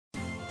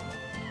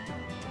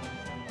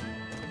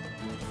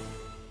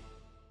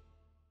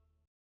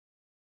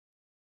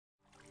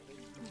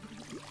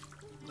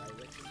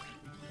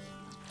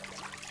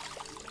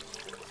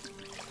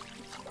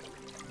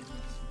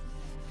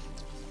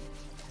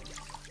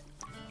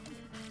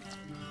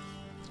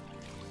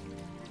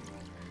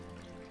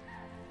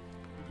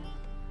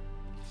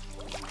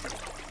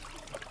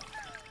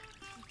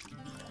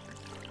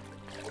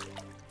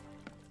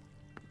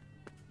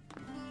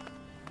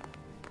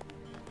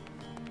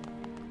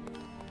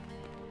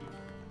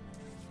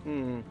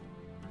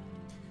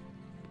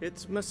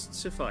It must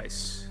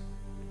suffice.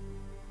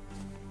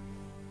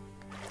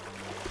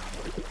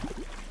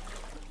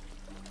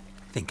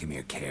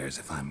 Thinkamere cares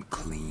if I'm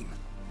clean.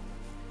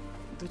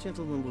 The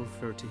gentleman will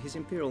refer to His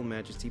Imperial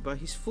Majesty by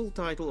his full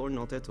title or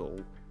not at all.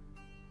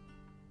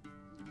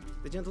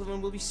 The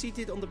gentleman will be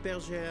seated on the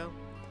bergère.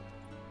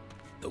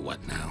 The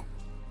what now?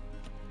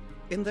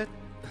 In that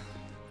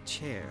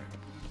chair.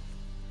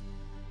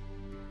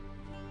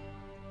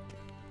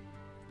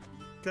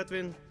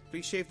 Cletwin,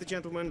 please shave the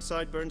gentleman's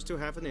sideburns to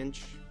half an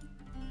inch.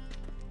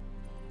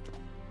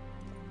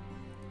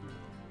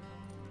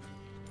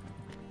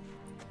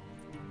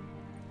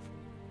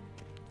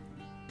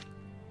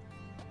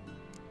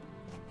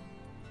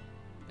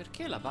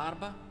 Perché la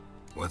barba?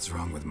 What's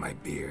wrong with my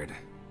beard?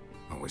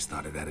 Always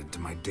thought it added to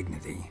my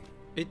dignity.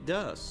 It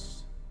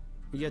does.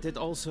 Yet it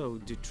also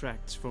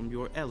detracts from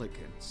your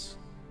elegance.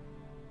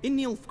 In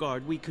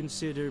Nilfgaard, we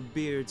consider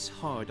beards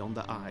hard on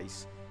the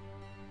eyes.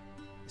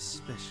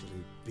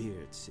 Especially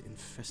beards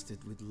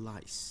infested with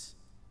lice.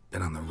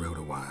 Been on the road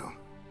a while.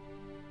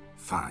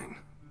 Fine,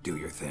 do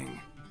your thing.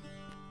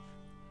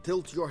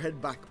 Tilt your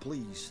head back,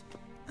 please,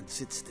 and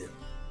sit still.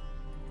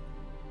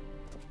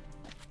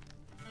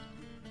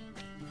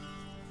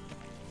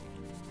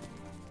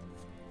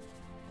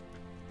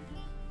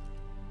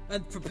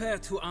 And prepare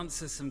to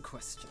answer some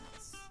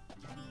questions.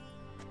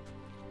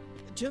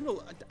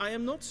 General, I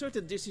am not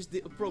certain this is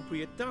the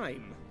appropriate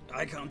time.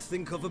 I can't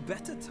think of a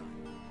better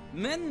time.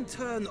 Men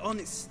turn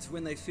honest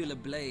when they feel a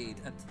blade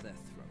at their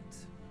throat.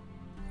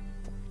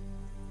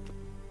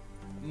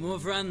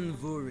 Morvran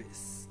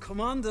Voris,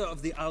 commander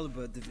of the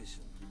Alba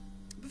Division.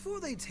 Before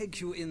they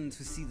take you in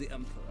to see the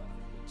Emperor,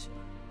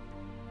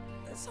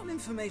 there's some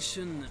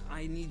information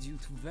I need you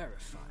to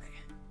verify.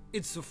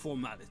 It's a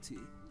formality,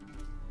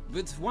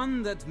 but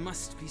one that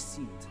must be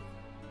seen to.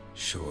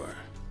 Sure.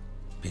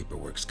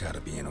 Paperwork's gotta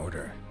be in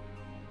order.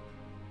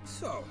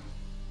 So,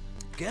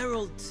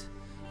 Geralt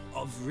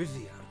of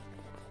Rivia.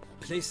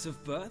 Place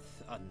of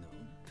birth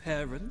unknown.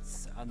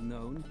 Parents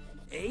unknown.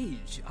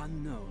 Age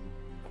unknown.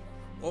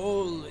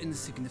 All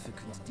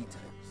insignificant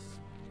details.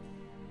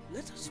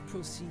 Let us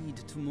proceed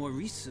to more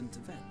recent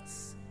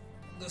events.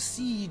 The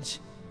siege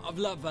of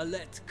La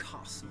Valette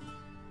Castle.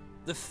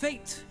 The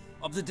fate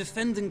of the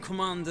defending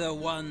commander,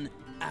 one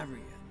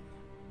Arian.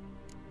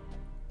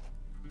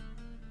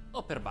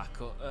 Oh,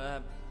 perbacco,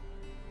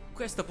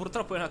 questa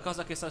purtroppo è una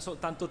cosa che sa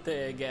soltanto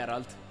te,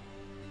 Geralt.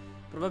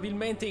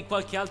 Probabilmente in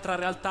qualche altra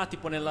realtà,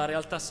 tipo nella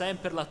realtà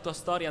Semper, la tua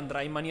storia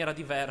andrà in maniera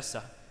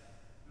diversa.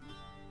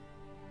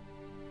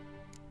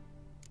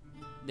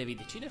 Devi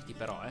deciderti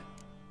però,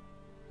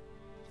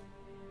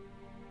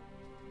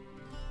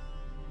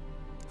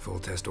 Full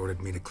test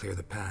ordered me to clear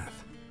the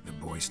path. The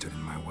boy stood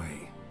in my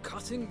way.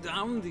 Cutting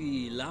down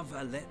the La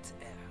Valette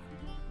heir.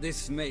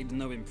 This made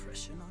no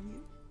impression on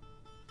you?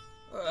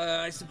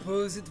 I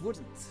suppose it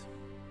wouldn't.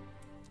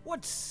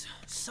 What's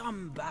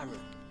some baron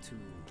to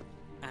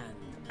an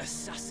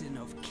assassin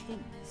of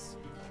kings?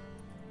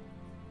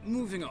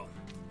 Moving on.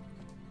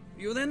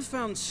 You then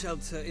found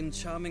shelter in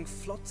charming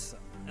Flotsam,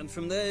 and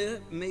from there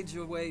made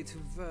your way to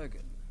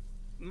Vergen.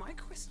 My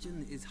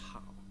question is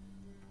how?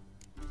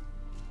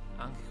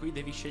 Anche qui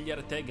devi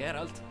scegliere te,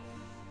 Geralt.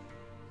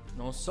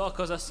 Non so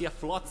cosa sia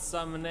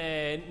Flotsam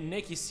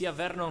né chi sia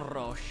Vernon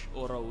Roche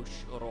o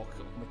Roche o Rock,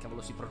 come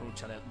cavolo si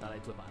pronuncia dalle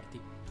tue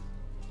parti.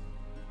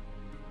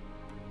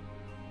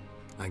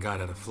 I got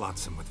out of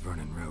Flotsam with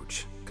Vernon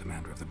Roche,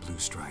 commander of the Blue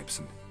Stripes,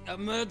 and... A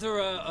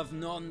murderer of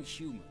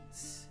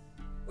non-humans.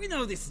 We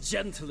know this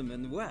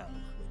gentleman well,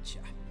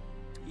 Witcher.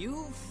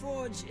 You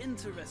forge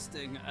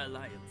interesting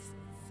alliances.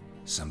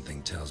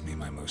 Something tells me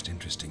my most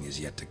interesting is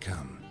yet to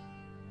come.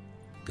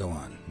 Go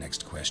on,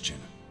 next question,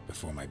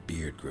 before my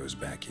beard grows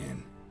back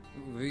in.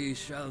 We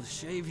shall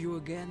shave you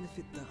again if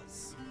it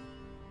does.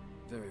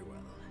 Very well.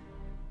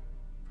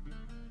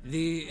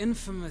 The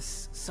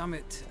infamous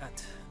summit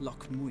at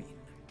Loch Muin.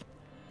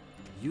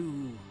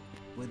 You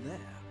were there.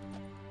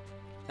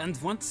 And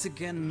once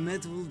again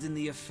meddled in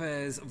the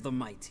affairs of the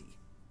mighty.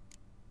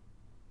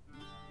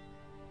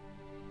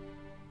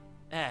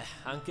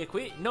 Anche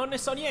qui non ne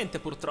so niente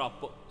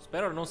purtroppo.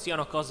 Spero non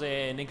siano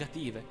cose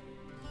negative.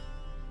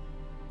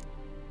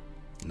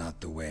 Not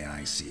the way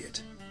I see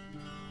it.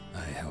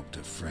 I helped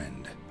a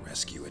friend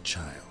rescue a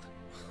child.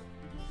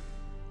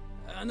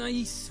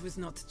 Anais was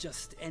not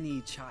just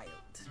any child.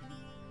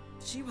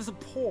 She was a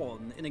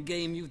pawn in a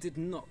game you did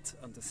not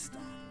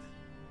understand.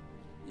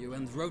 You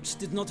and Roach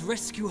did not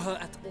rescue her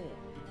at all.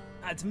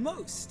 At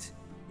most,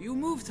 you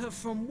moved her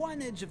from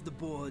one edge of the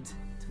board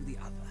to the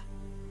other,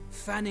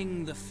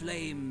 fanning the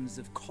flames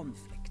of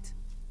conflict.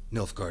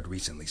 Nilfgaard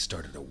recently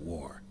started a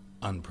war,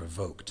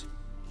 unprovoked.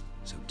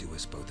 So do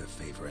us both a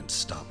favor and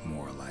stop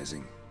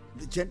moralizing.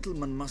 The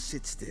gentleman must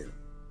sit still.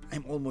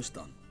 I'm almost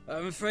done.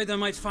 I'm afraid I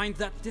might find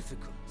that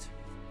difficult.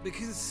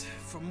 Because,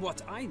 from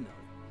what I know,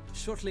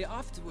 shortly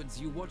afterwards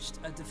you watched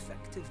a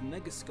defective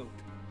megascope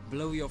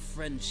blow your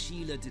friend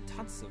Sheila de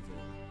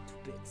Tanserville to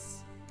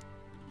bits.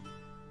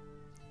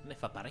 Ne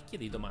fa parecchie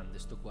di domande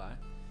sto qua,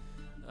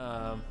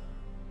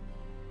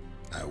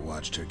 I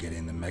watched her get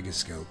in the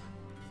megascope,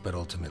 but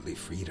ultimately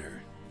freed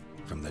her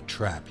from the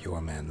trap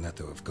your man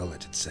Letho of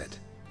Gullet had set.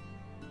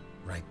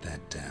 Write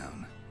that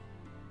down.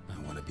 I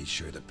want to be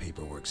sure the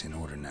paperwork's in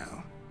order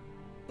now.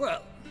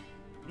 Well,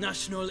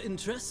 national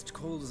interest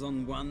calls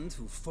on one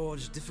to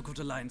forge difficult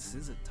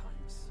alliances at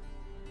times.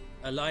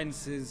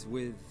 Alliances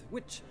with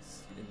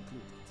witches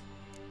included.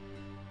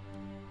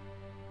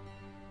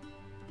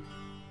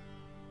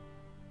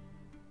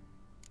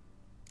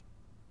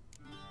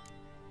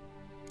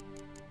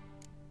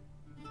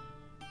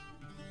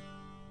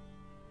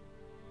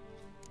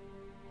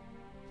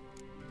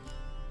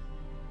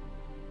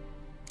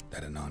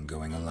 That an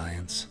ongoing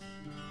alliance?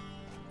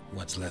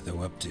 What's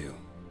Letho up to?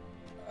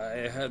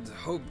 I had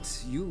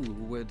hoped you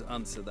would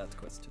answer that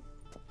question.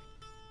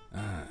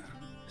 Ah,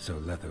 so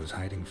Letho's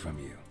hiding from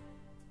you.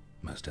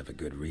 Must have a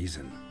good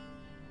reason.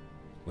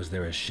 Was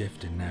there a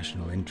shift in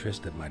national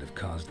interest that might have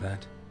caused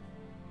that?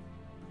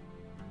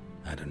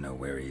 I don't know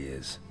where he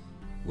is.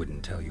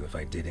 Wouldn't tell you if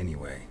I did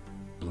anyway.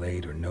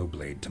 Blade or no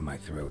blade to my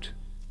throat.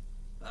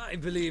 I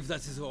believe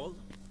that is all.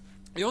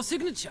 Your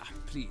signature,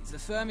 please,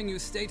 affirming you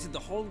stated the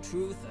whole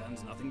truth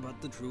and nothing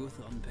but the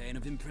truth on pain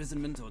of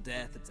imprisonment or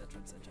death,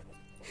 etc., etc.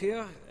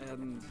 Here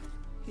and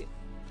here.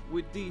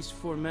 With these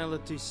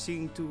formalities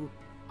seen to,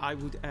 I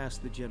would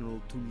ask the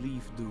General to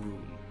leave the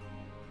room.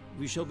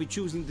 We shall be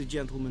choosing the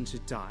gentleman's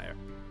attire.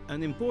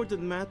 An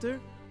important matter,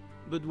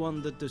 but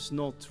one that does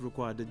not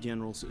require the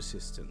General's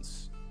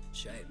assistance.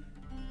 Shame.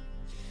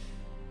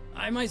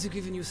 I might have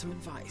given you some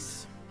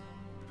advice.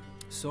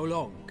 So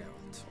long,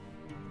 Geralt.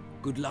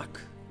 Good luck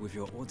with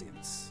your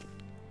audience.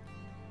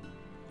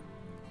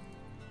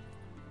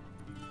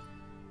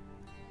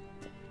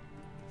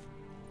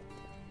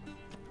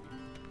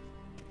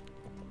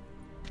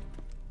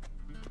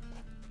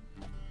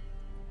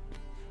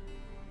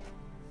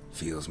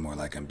 Feels more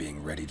like I'm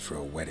being readied for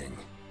a wedding.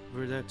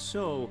 Were that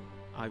so,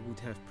 I would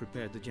have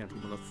prepared the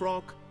gentleman a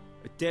frock,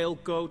 a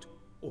tailcoat,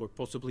 or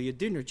possibly a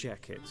dinner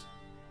jacket.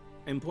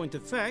 In point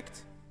of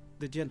fact,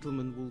 the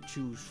gentleman will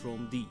choose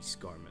from these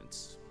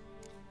garments.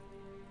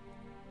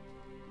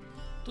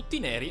 Tutti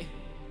neri?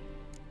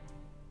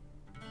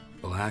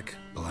 Black,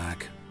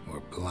 black,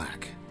 or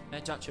black?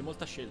 Già, c'è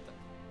molta scelta.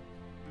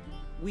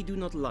 We do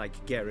not like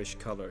garish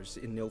colors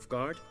in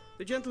Nilfgaard.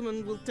 The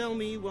gentleman will tell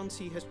me once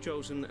he has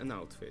chosen an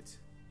outfit.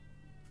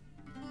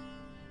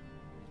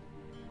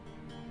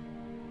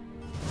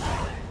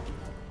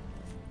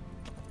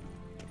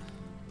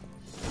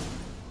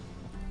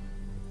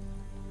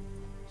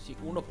 Sì,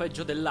 uno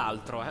peggio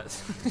dell'altro, eh.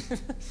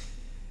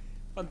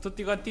 Fanno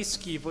tutti quanti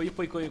schifo. Io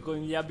poi con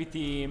gli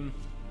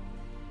abiti...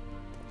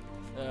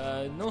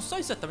 non so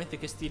esattamente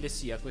che stile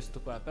sia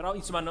questo qua, però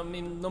insomma non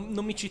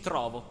mi ci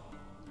trovo.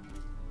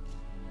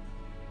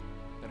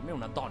 Per me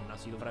una donna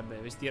si dovrebbe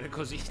vestire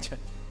così, cioè,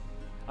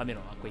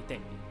 almeno a quei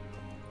tempi,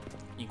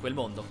 in quel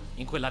mondo,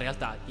 in quella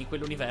realtà, in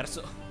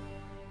quell'universo.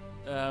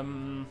 Se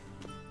non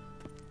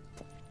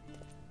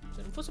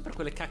fosse per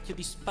quelle cacchio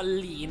di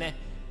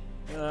spalline.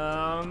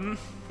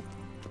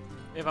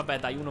 E vabbè,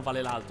 dai, uno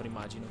vale l'altro,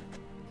 immagino.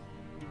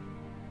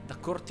 Da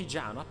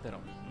cortigiano, però.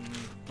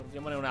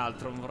 Proviamone un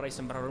altro, non vorrei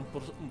sembrare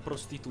un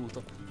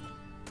prostituto.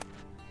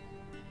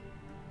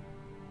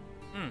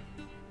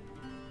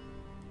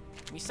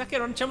 Mi sa che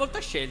non c'è molta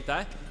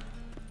scelta,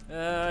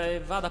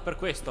 vada per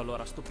questo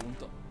allora a sto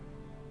punto.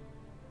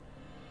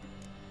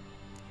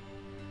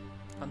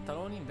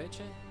 Pantaloni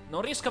invece?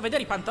 Non riesco a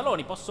vedere i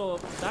pantaloni, posso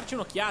darci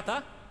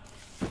un'occhiata?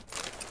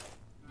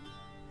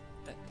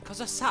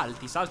 Cosa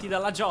salti? Salti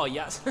dalla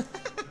gioia?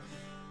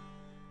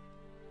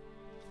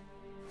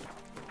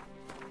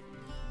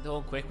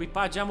 Dunque,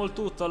 equipaggiamo il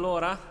tutto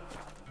allora?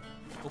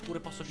 Oppure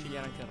posso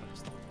scegliere anche il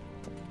resto?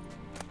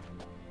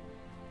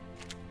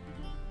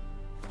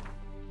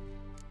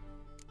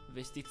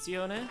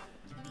 Vestizione.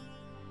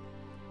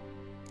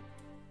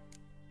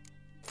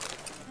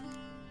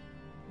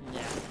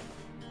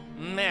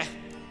 Meh.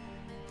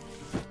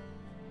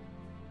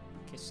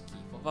 Che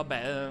schifo.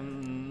 Vabbè,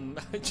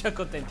 ci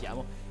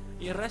accontentiamo.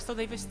 Il resto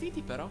dei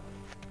vestiti però?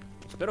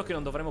 Spero che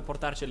non dovremo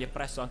portarceli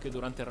appresso anche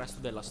durante il resto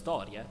della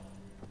storia,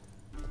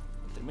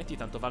 altrimenti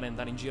tanto vale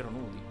andare in giro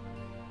nudi.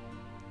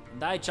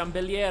 Dai,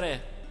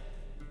 ciambelliere.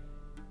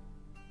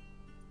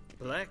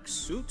 Black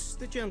suits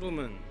the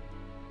gentleman.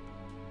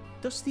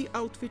 Does the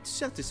outfit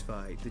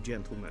satisfy the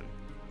gentleman?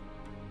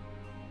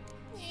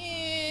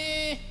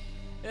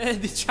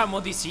 Diciamo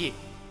di sì.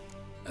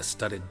 A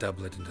studded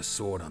doublet and a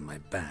sword on my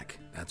back.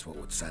 That's what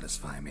would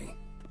satisfy me.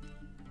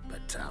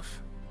 But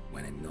tough,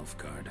 when in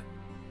Nilfgaard.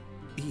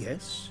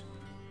 Yes?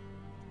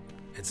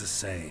 It's a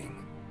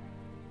saying.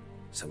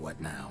 So what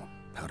now?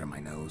 Powder my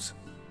nose?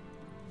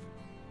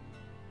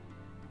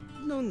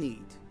 No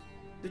need.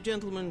 The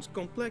gentleman's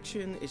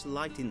complexion is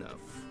light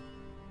enough.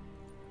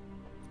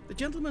 The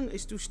gentleman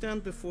is to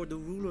stand before the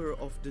ruler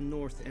of the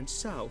North and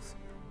South.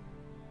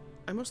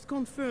 I must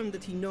confirm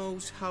that he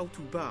knows how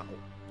to bow.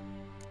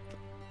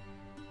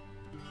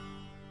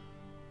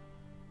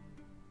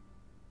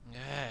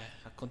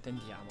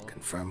 Accontentiamo.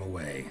 Confirm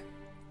away.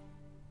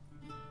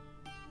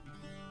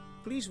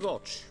 Please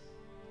watch.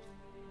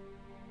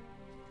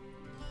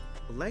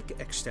 leg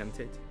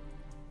extended,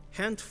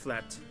 hand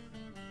flat,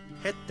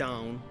 head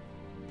down,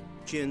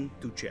 chin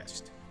to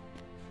chest.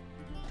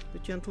 The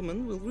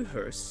gentleman will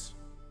rehearse.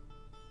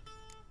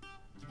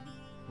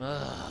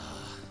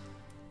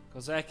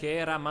 Cos'è che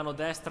era? Mano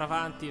destra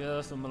avanti?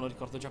 Adesso non me lo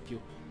ricordo già più.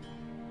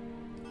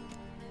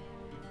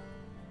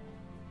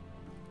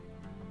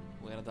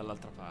 O era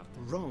dall'altra parte?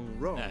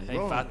 Wrong.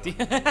 Infatti.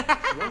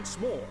 Once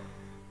more.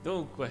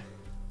 Dunque.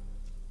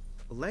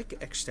 Leg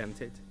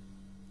extended,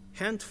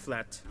 hand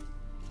flat,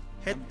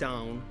 head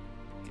down,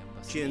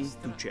 Gamba chin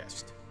sinistra. to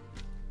chest.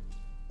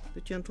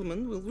 The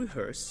gentleman will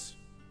rehearse.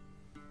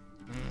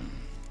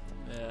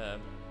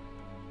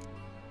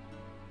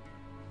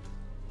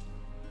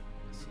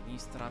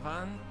 Sinistra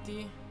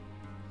avanti.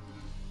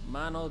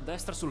 Mano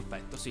destra sul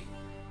petto, sì.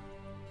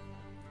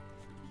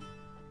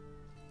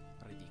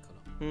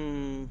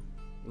 Ridicolo.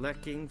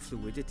 Lacking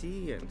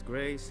fluidity and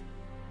grace.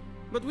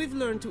 But we've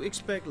learned to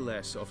expect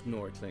less of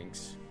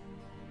Nordlings.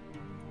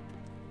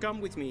 Come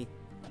with me.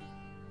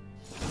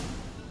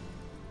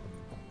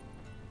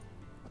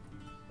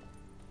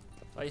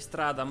 Fai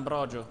strada,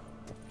 Ambrogio.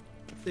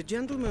 The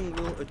gentleman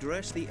will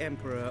address the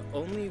Emperor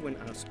only when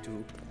asked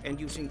to, and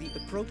using the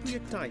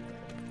appropriate title.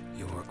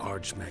 Your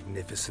arch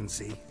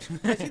magnificency.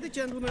 I see the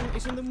gentleman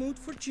is in the mood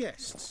for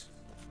jests.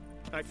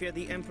 I fear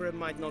the Emperor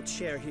might not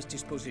share his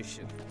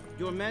disposition.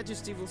 Your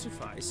Majesty will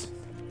suffice.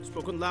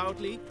 Spoken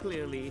loudly,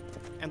 clearly,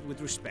 and with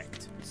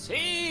respect.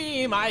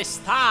 Sì,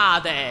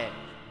 maestade!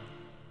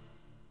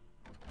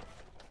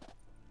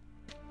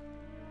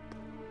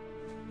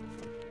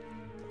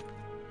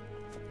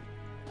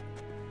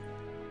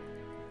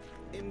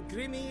 In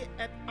grimi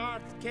et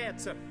art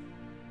ketzer.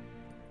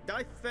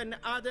 Duifen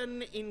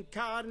aden in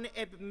karn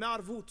eb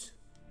marvut.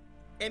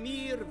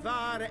 Emir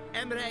var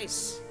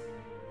emreis.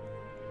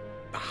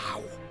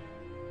 Bow.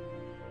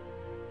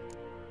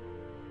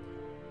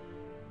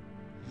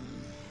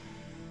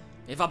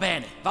 E va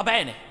bene, va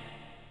bene.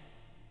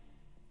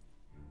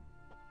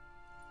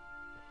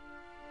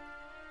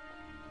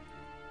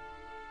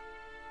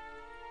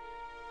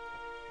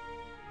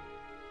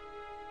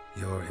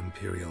 Your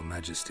Imperial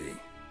Majesty.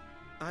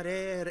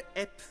 Arer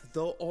ep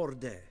the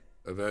orde.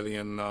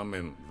 Welchen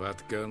Namen?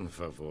 Wat gern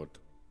verwort?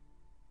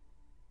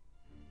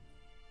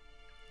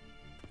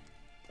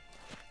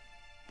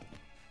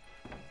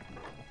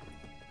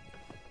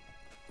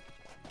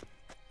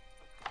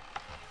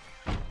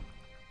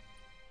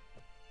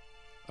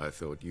 I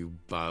thought you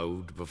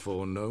bowed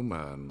before no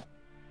man.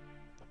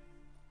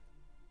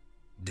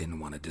 Didn't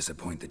want to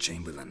disappoint the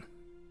Chamberlain.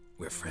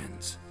 We're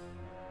friends.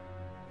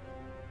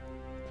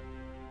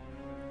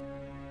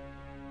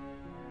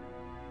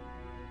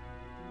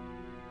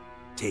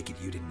 Take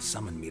it you didn't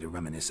summon me to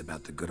reminisce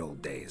about the good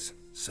old days,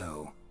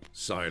 so...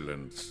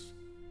 Silence.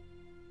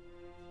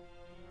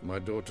 My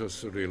daughter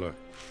Cyrilla,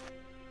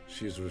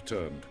 she's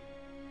returned.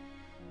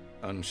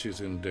 And she's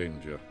in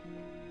danger.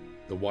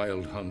 The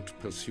Wild Hunt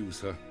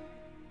pursues her.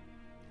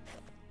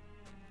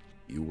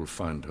 You will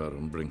find her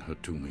and bring her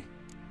to me.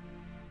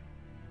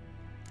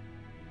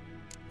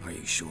 Are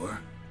you sure?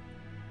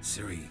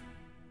 Ciri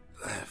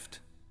left.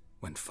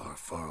 Went far,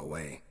 far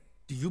away.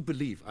 Do you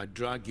believe I'd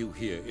drag you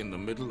here in the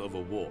middle of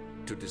a war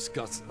to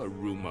discuss a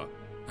rumor?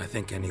 I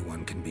think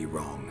anyone can be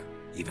wrong,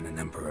 even an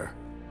emperor.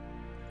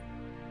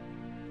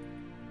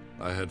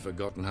 I had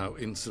forgotten how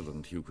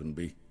insolent you can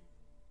be.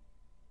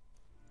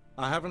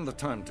 I haven't the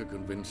time to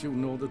convince you,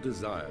 nor the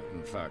desire,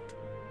 in fact.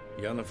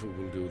 Yennefer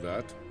will do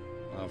that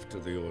after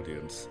the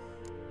audience.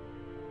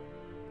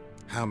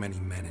 How many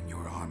men in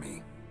your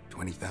army?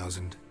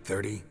 20,000?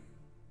 30?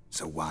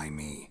 So why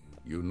me?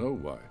 You know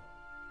why.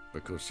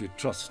 Because she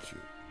trusts you.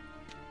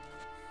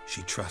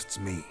 She trusts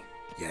me,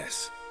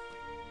 yes.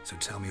 So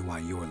tell me why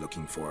you're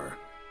looking for her.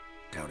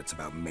 Doubt it's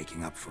about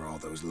making up for all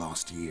those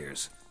lost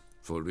years.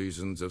 For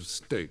reasons of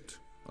state,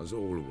 as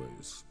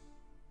always.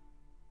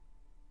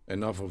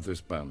 Enough of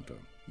this banter.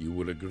 You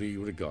will agree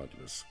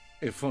regardless.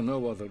 If for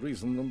no other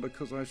reason than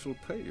because I shall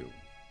pay you.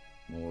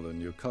 More than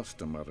you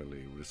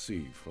customarily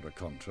receive for a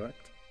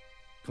contract.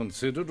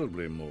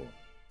 Considerably more.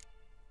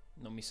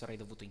 Non mi sarei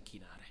dovuto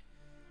inchinare.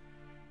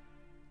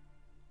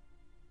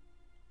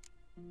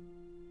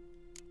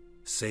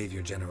 Save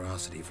your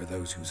generosity for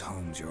those whose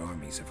homes your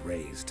armies have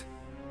razed.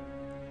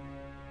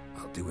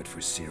 I'll do it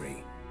for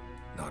Ciri,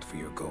 not for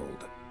your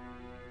gold.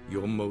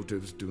 Your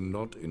motives do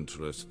not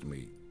interest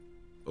me.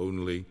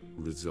 Only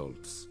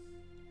results.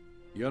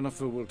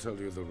 Yennefer will tell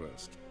you the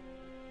rest.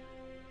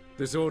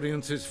 This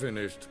audience is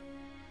finished.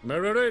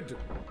 Mererid!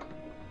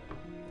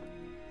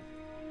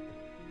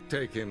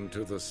 Take him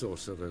to the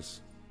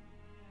sorceress.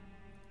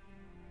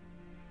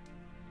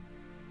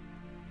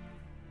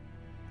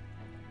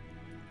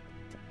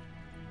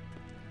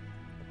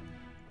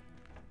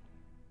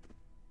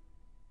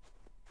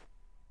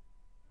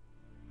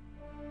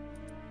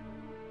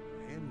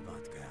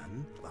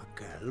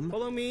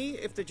 Follow me,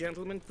 if the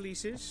gentleman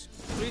pleases.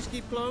 Please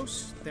keep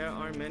close. There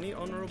are many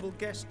honorable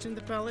guests in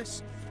the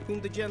palace,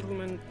 whom the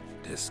gentleman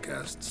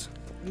Disgusts.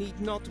 need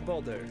not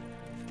bother.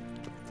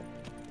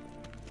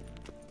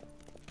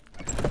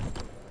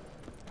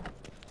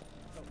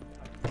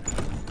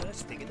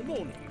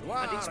 morning,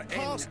 and it's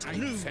past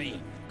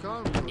noon.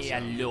 E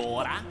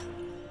allora?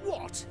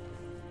 What?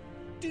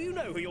 Do you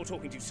know who you're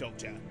talking to,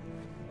 soldier?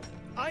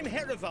 I'm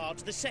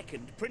Herivard II,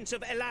 Prince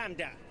of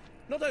Elander.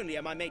 Not only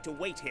am I made to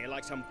wait here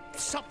like some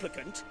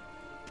supplicant,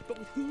 but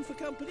with who for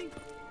company?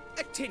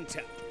 A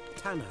tinter.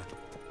 Tanner.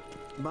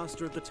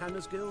 Master of the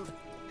Tanners Guild?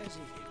 As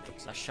if it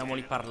makes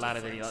Lasciamoli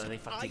parlare dei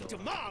fatti I loro.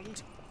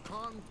 demand.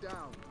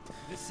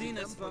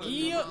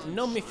 Io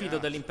non mi fido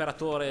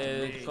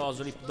dell'imperatore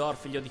coso, Lipdor,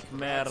 figlio di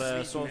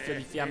Khmer, sonfio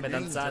di fiamme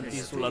danzanti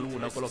sulla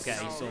luna, quello che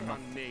è, insomma.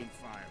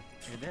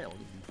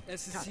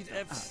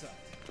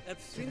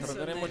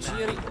 Troveremo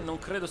Ciri, non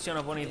credo sia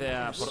una buona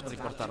idea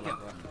riportarla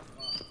qua.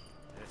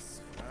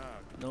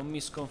 Non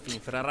mi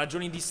sconfinfera,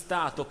 ragioni di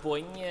stato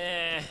poi,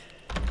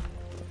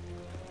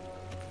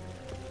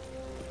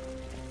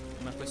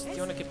 una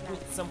questione che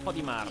puzza un po'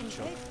 di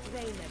marcio.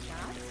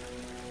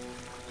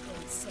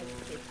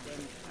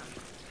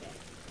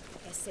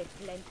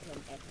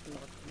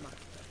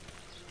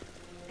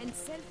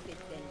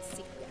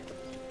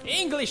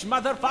 English,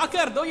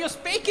 motherfucker, do you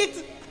speak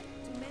it?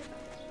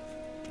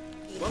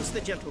 Once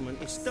the gentleman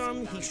is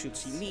done, he should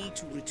see me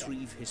to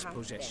retrieve his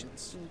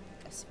possessions.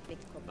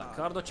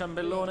 D'accordo,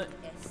 ciambellone.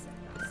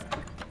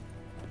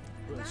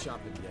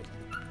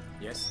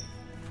 Yes?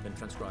 Then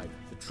transcribe.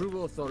 The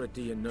true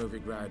authority in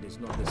Novigrad is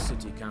not the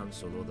city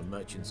council or the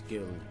merchants'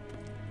 guild,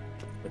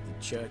 but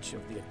the Church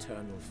of the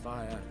Eternal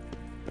Fire.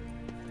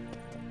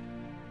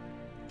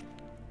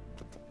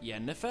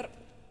 Yennefer.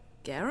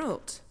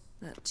 Geralt,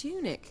 that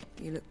tunic.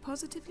 You look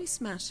positively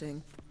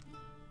smashing.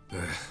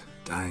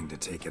 Dying to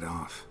take it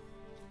off.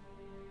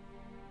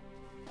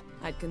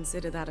 I'd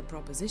consider that a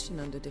proposition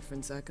under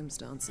different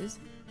circumstances.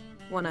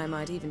 One I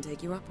might even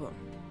take you up on.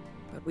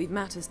 But we've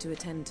matters to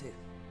attend to.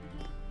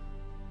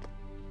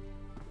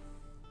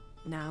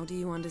 Now do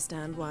you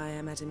understand why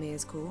I'm at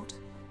Emir's court?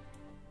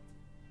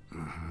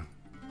 Mm-hmm.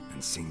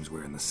 And seems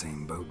we're in the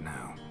same boat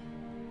now.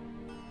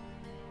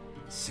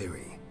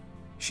 Ciri,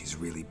 she's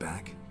really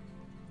back?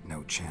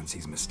 No chance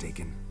he's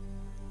mistaken?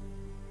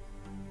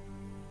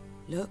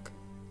 Look,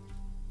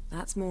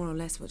 that's more or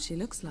less what she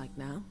looks like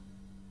now.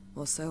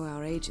 Or so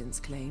our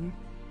agents claim.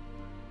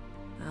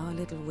 Our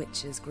little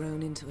witch has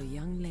grown into a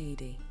young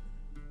lady.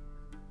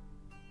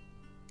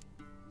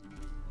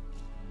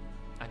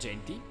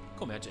 Agenti?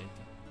 Come agenti?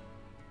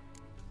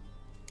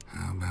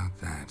 How about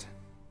that?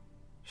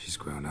 She's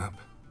grown up?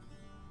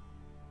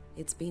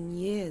 It's been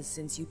years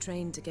since you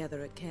trained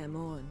together at Kaer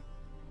Morhen.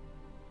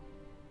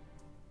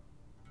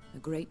 A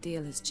great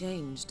deal has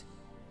changed.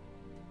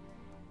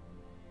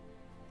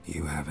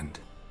 You haven't?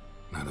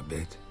 Not a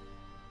bit?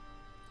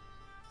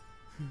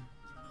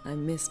 I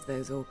missed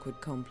those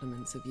awkward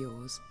compliments of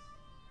yours.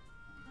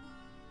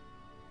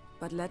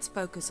 But let's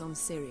focus on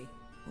Ciri,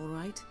 all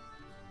right?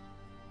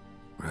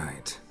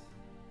 Right.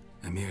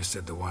 Emir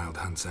said the Wild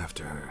Hunt's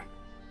after her.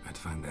 I'd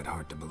find that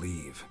hard to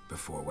believe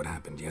before what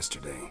happened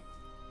yesterday.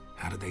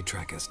 How did they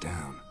track us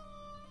down?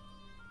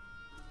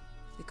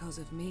 Because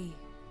of me.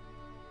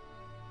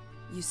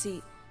 You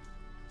see,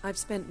 I've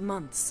spent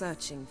months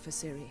searching for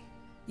Ciri,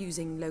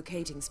 using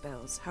locating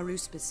spells,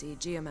 haruspicy,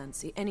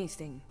 geomancy,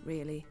 anything,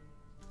 really.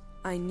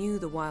 I knew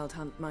the Wild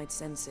Hunt might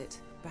sense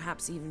it,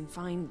 perhaps even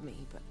find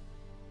me, but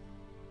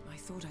I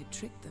thought I'd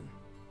tricked them.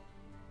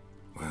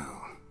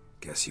 Well,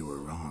 guess you were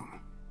wrong.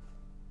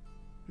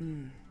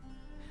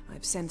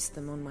 I've sensed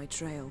them on my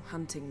trail,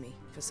 hunting me,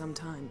 for some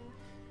time.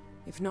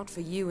 If not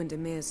for you and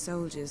Emir's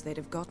soldiers, they'd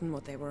have gotten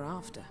what they were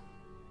after.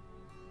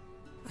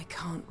 I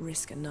can't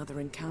risk another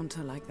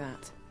encounter like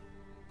that.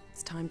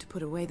 It's time to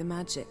put away the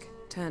magic,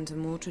 turn to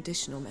more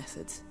traditional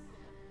methods.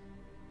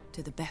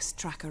 To the best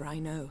tracker I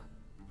know.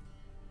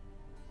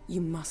 You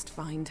must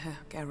find her,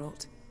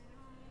 Geralt,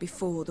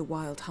 before the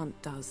Wild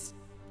Hunt does.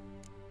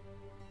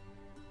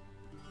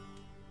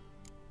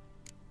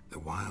 The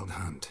Wild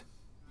Hunt?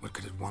 What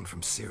could it want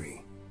from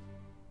Ciri?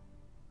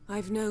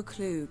 I've no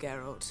clue,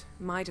 Geralt.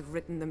 Might have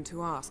written them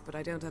to ask, but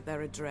I don't have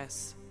their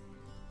address.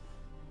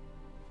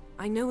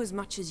 I know as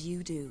much as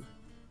you do.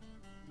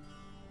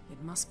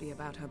 It must be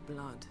about her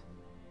blood.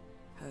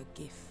 Her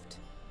gift.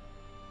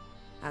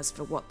 As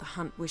for what the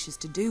Hunt wishes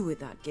to do with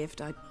that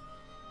gift, I'd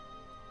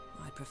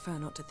prefer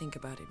not to think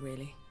about it,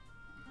 really.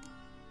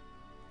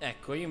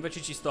 Ecco, io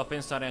invece ci sto a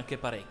pensare anche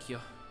parecchio.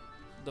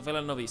 Dove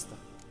l'hanno vista?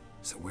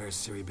 So where's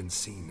Ciri been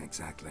seen,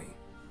 exactly?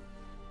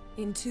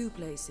 In two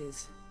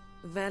places.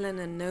 Velen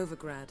and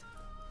Novigrad.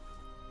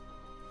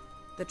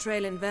 The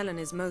trail in Velen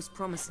is most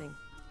promising.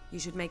 You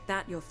should make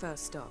that your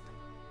first stop.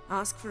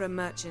 Ask for a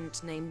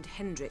merchant named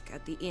Hendrik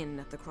at the inn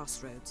at the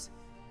crossroads.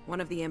 One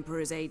of the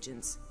Emperor's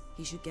agents.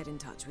 He should get in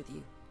touch with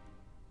you.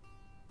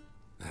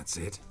 That's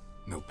it?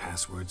 No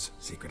passwords,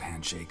 secret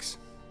handshakes?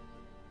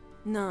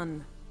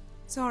 None.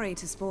 Sorry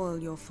to spoil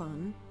your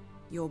fun.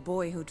 Your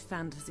boyhood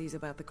fantasies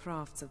about the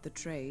crafts of the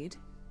trade.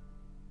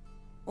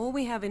 All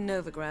we have in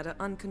Novigrad are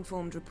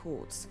unconformed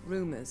reports,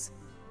 rumors.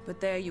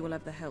 But there you will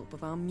have the help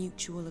of our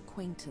mutual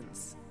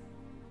acquaintance.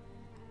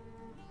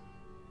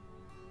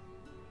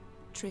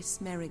 Triss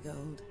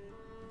Merigold.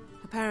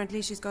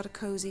 Apparently she's got a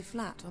cozy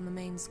flat on the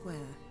main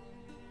square.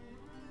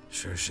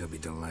 Sure she'll be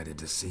delighted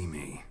to see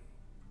me.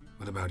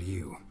 What about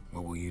you?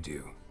 What will you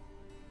do?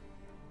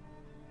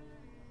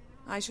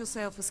 I shall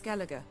sail for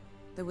Skellige.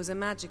 There was a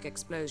magic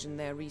explosion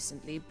there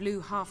recently, blew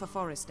half a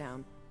forest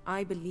down.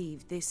 I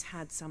believe this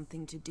had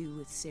something to do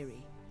with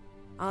Ciri.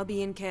 I'll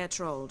be in Caer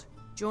Trold.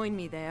 Join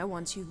me there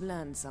once you've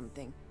learned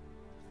something.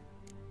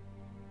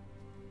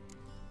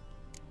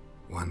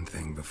 One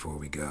thing before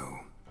we go.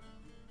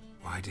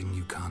 Why didn't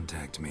you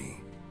contact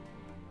me?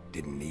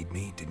 Didn't need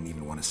me? Didn't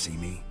even want to see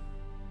me?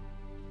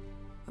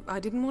 I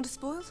didn't want to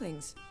spoil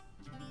things.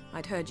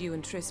 I'd heard you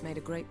and Triss made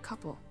a great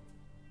couple.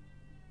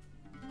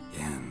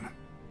 Yen,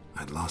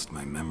 I'd lost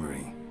my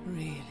memory.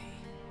 Really?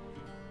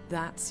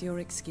 That's your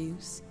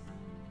excuse?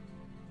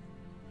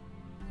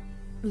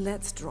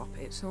 Let's drop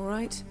it, all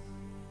right?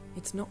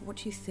 It's not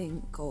what you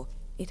think, or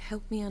it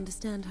helped me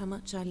understand how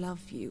much I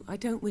love you. I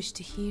don't wish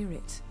to hear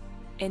it.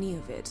 Any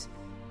of it.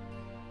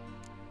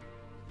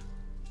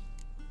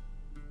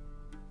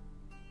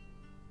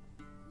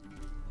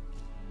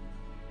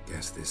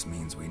 Guess this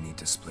means we need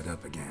to split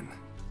up again.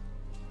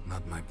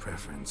 Not my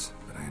preference,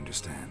 but I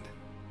understand.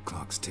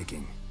 Clock's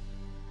ticking.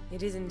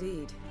 It is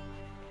indeed.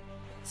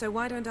 So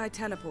why don't I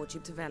teleport you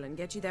to Vel and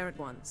get you there at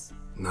once?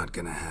 Not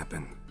gonna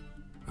happen.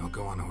 I'll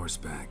go on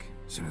horseback,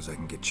 as soon as I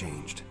can get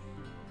changed.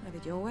 Have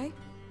it your way?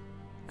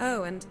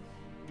 Oh, and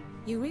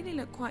you really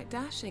look quite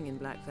dashing in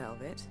black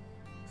velvet.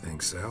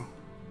 Think so?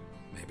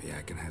 Maybe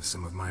I can have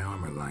some of my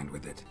armor lined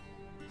with it.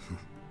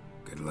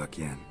 Good luck,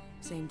 Yen.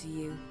 Same to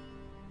you.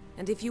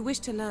 And if you wish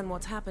to learn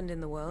what's happened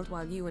in the world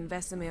while you and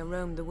Vesemir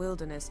roamed the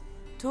wilderness,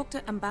 talk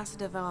to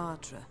Ambassador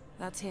Varatra.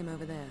 That's him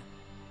over there.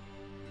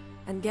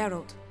 And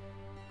Geralt,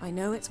 I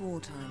know it's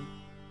wartime,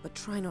 but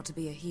try not to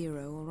be a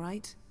hero, all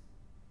right?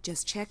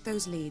 Just check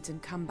those leads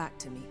and come back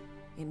to me,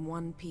 in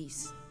one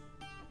piece.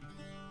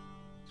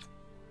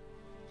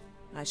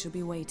 I shall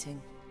be waiting.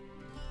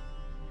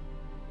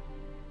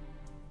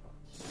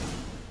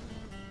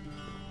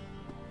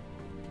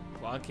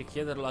 Può anche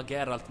chiederlo a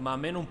Geralt, ma a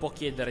me non può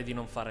chiedere di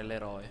non fare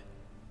l'eroe.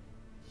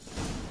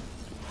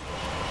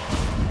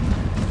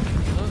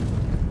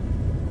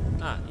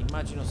 Ah,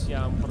 immagino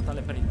sia un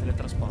portale per il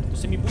teletrasporto.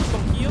 Se mi butto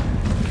anch'io...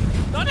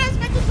 No,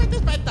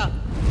 aspetta!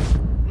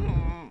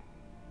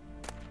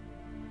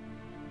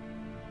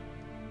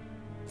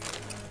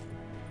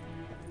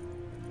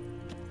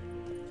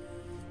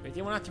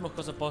 Vediamo un attimo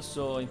cosa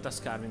posso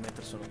intascarmi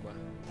mentre sono qua.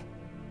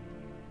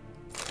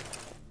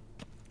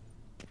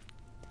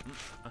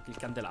 Anche il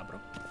candelabro.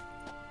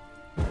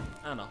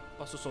 Ah no,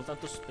 posso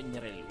soltanto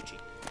spegnere le luci.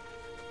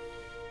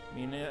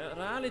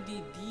 Minerale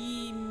di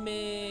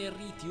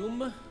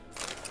dimeritium.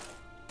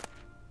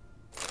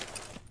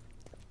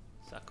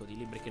 Sacco di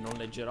libri che non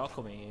leggerò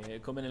come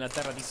nella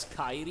terra di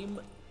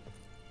Skyrim.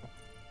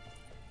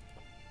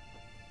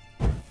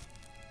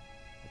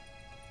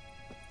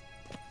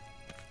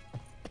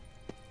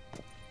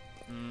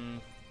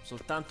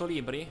 Soltanto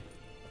libri?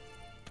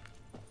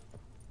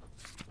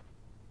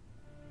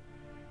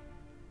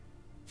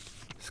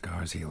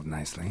 Scars healed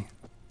nicely.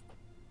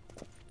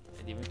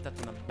 È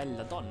diventata una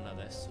bella donna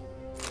adesso.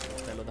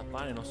 Coltello da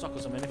pane, non so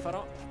cosa me ne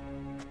farò.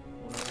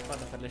 Una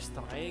spada per le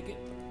streghe.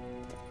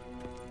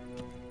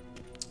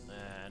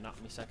 No,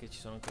 mi sa che ci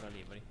sono ancora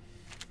libri.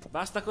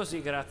 Basta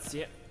così,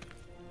 grazie.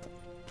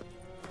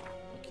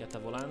 Occhiata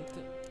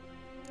volante.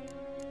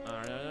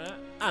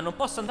 Ah, non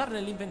posso andare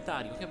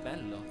nell'inventario, che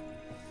bello.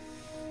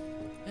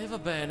 E va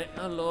bene,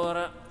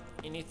 allora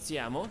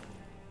iniziamo.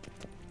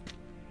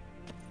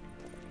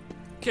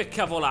 Che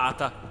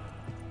cavolata!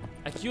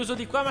 È chiuso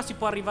di qua ma si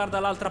può arrivare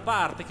dall'altra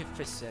parte, che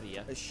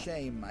fesseria.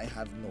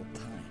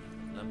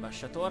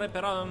 L'ambasciatore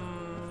però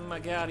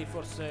magari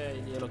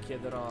forse glielo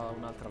chiederò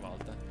un'altra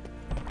volta.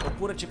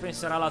 Oppure ci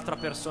penserà l'altra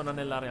persona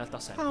nella realtà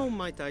sempre. How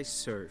might I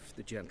serve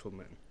the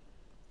gentleman?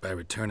 By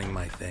returning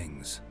my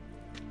things.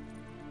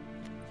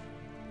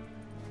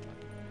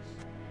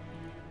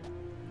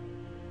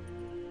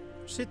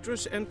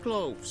 Citrus and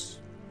cloves.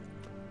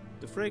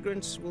 The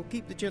fragrance will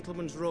keep the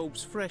gentleman's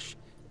robes fresh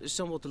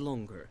somewhat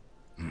longer.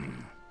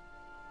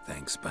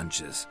 Thanks,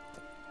 bunches.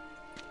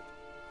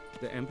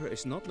 The Emperor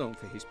is not known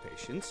for his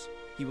patience.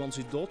 He wants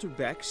his daughter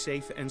back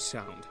safe and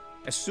sound,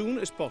 as soon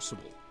as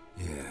possible.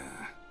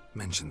 Yeah,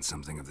 mentioned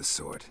something of the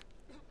sort.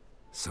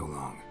 So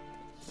long.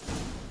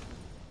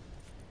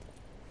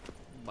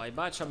 Bye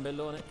bye,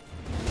 ciambellone.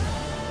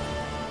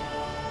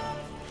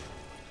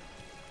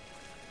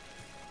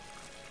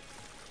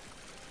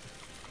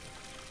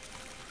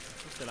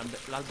 Questo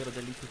è l'albero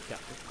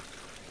dell'impiccato.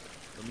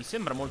 Non mi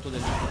sembra molto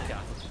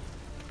dell'impiccato.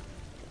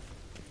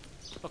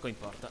 Poco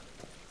importa.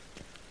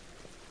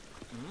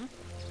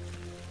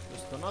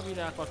 Questo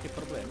nobile ha qualche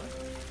problema?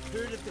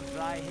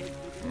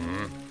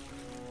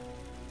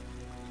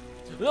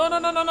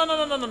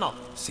 No.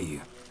 See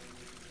you.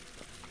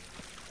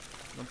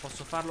 Non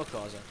posso farlo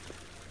cosa?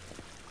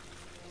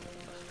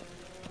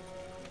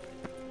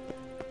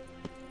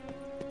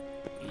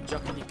 I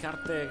giochi di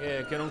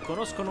carte che non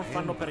conosco non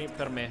fanno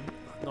per me.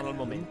 Non al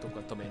momento,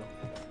 quantomeno.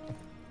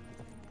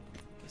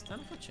 Che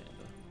stanno facendo?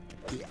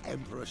 The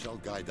Emperor shall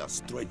guide us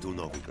straight to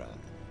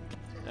Novigrad.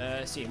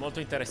 Sì,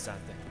 molto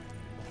interessante.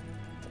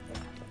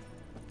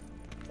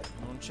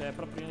 c'è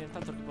proprio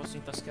nient'altro che posso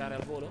intascare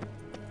al volo?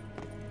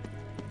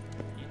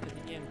 Niente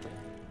di niente?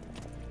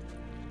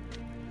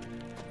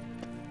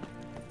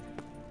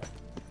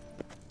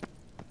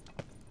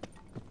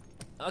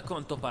 A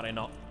quanto pare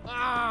no.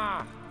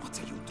 Ah! What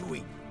are you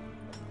doing?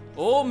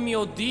 Oh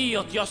mio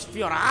Dio, ti ho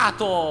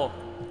sfiorato!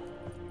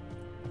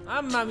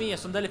 Mamma mia,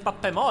 sono delle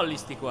pappe molli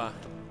sti qua.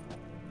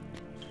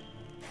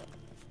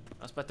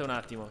 Aspetta un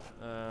attimo,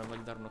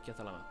 voglio dare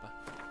un'occhiata alla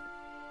mappa.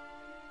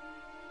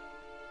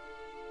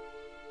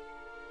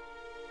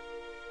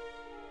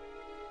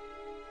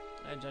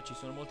 Già ci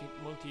sono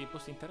molti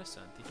posti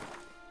interessanti.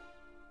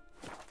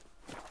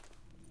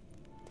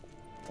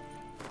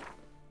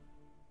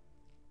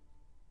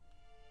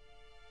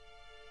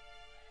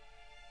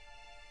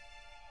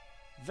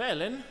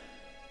 Velen?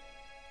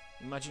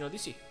 Immagino di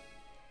sì.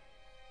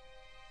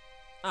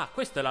 Ah,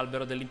 questo è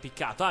l'albero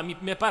dell'impiccato. Ah,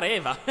 mi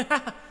pareva.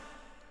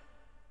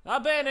 Va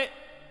bene,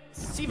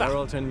 si va.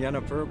 Geralt and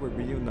Yennefer were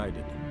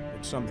reunited,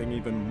 but something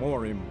even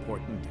more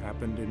important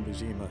happened in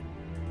Vizima.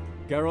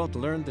 Geralt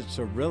learned that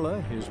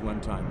Cirilla, his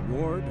one-time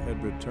ward,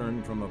 had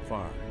returned from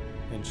afar,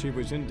 and she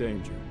was in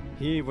danger.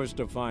 He was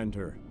to find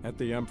her, at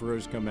the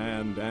Emperor's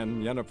command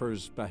and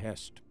Yennefer's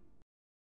behest.